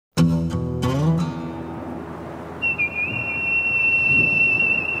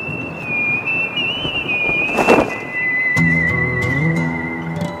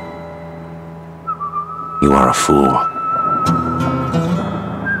You are a fool.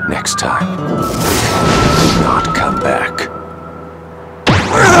 Next time, do not come back.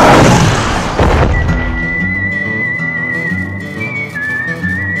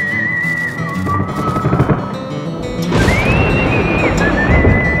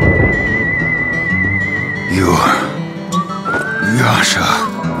 Yasha.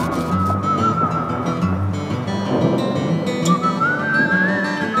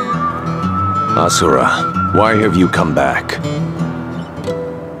 Asura, why have you come back?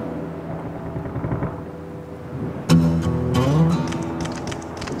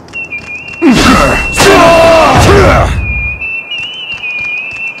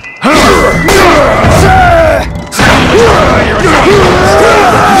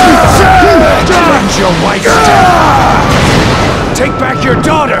 Avenge your wife's death! Take back your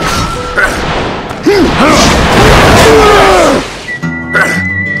daughter!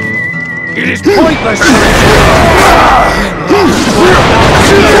 It is pointless!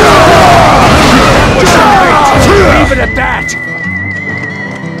 Leave it at that!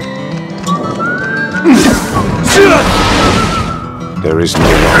 There is no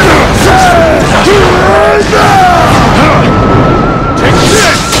Take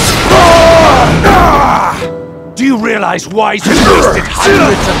this! Do you realize Wyzen wasted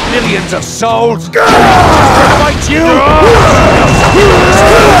hundreds of millions of souls just to fight you?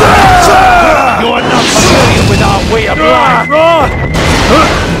 You are not familiar with our way of life!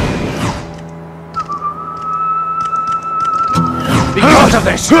 Because of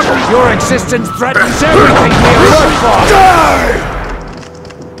this, your existence threatens everything we have worked for!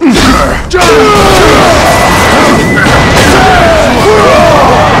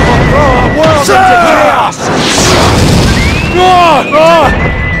 Throw our world into chaos!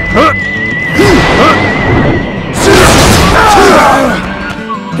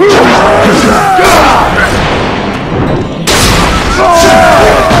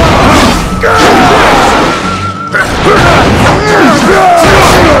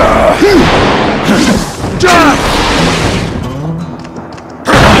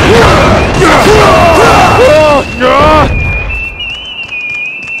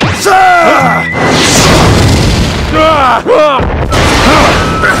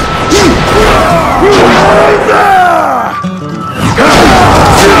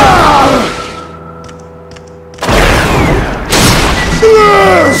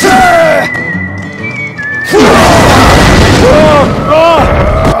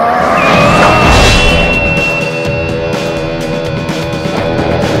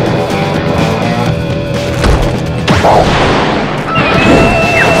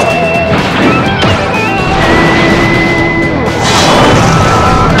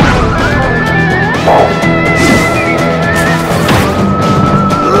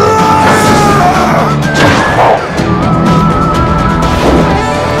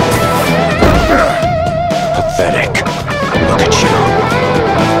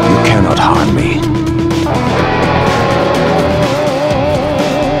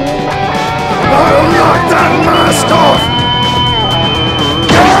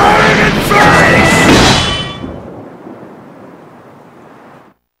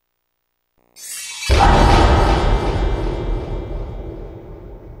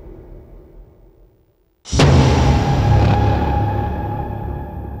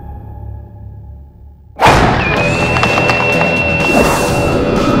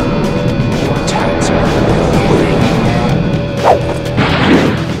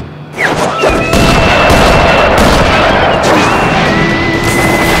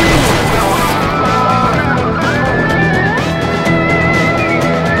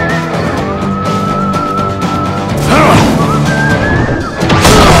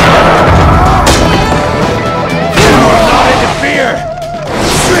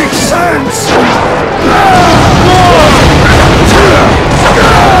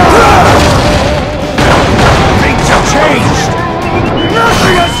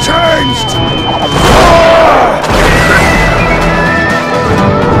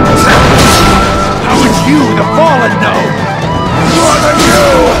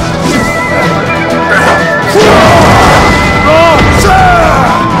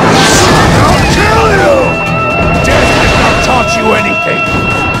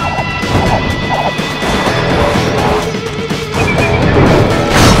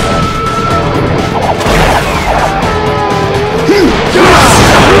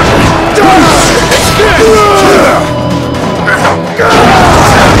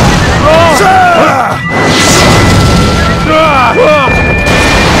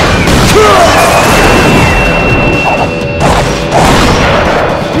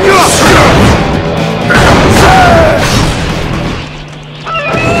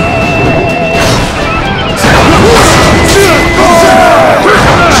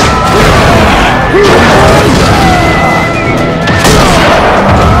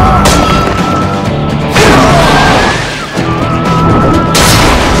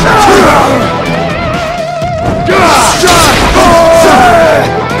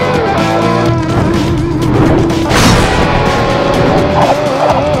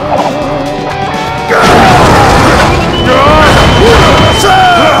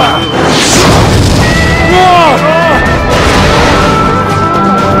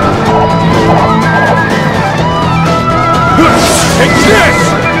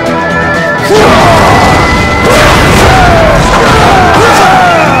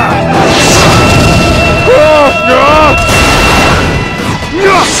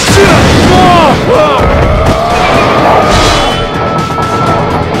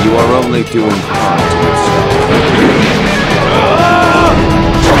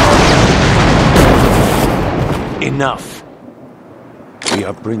 enough. We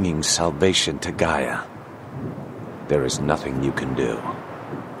are bringing salvation to Gaia. There is nothing you can do.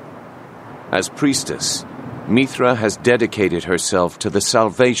 As priestess, Mithra has dedicated herself to the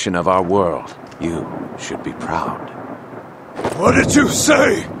salvation of our world. You should be proud. What did you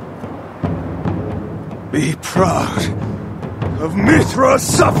say? Be proud of Mithra's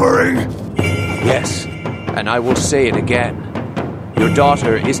suffering! Yes, and I will say it again. Your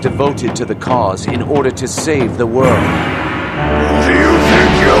daughter is devoted to the cause in order to save the world. Who do you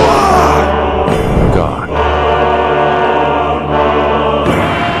think you are? God.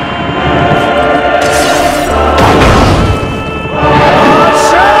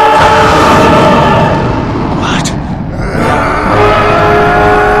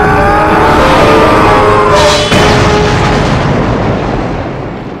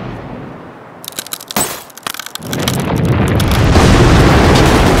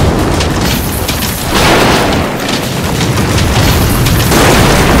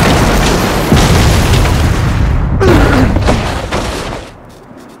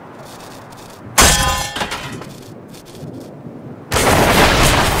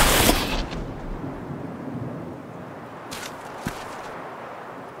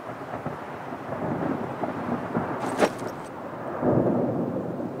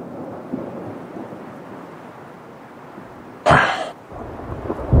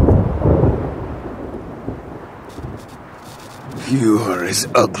 You are as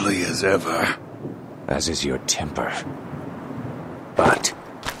ugly as ever. As is your temper. But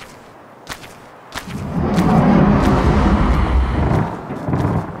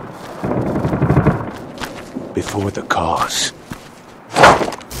before the cause,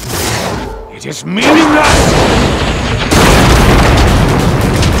 it is meaningless!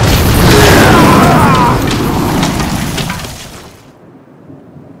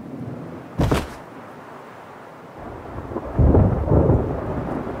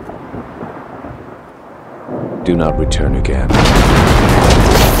 Do not return again.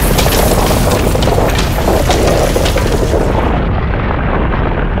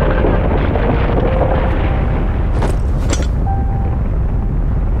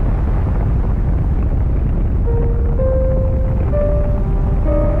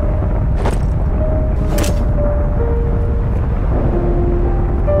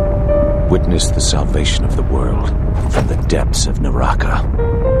 Witness the salvation of the world from the depths of Naraka.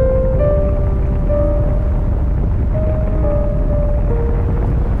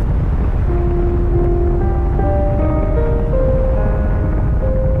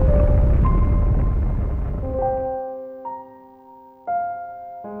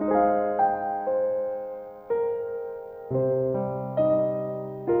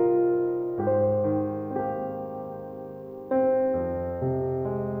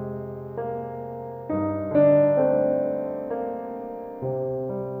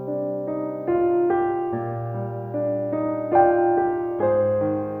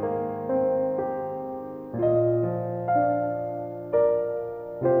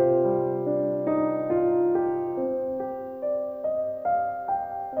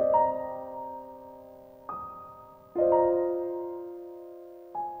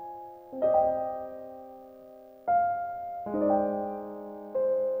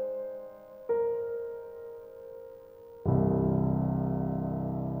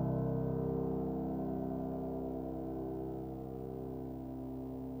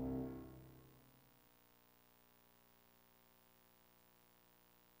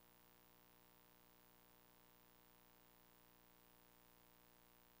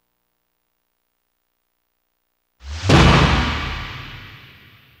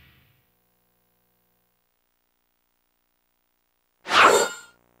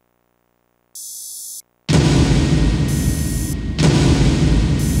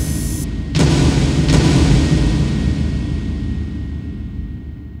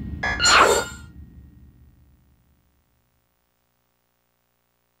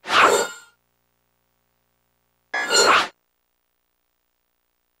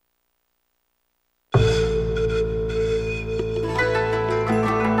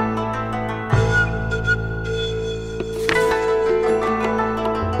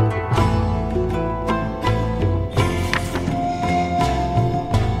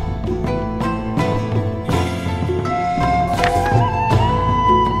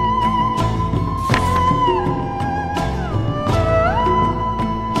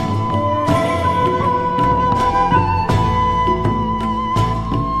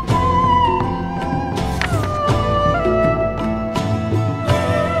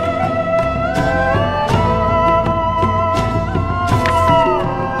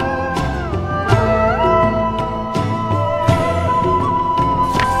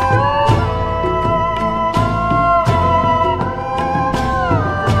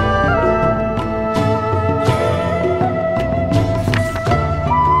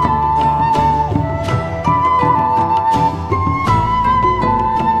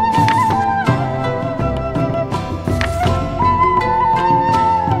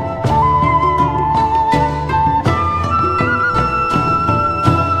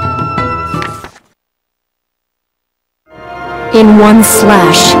 In one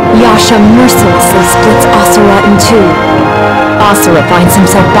slash, Yasha mercilessly splits Asura in two. Asura finds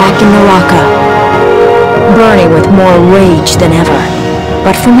himself back in Naraka, burning with more rage than ever.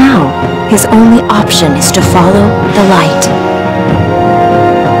 But for now, his only option is to follow the light.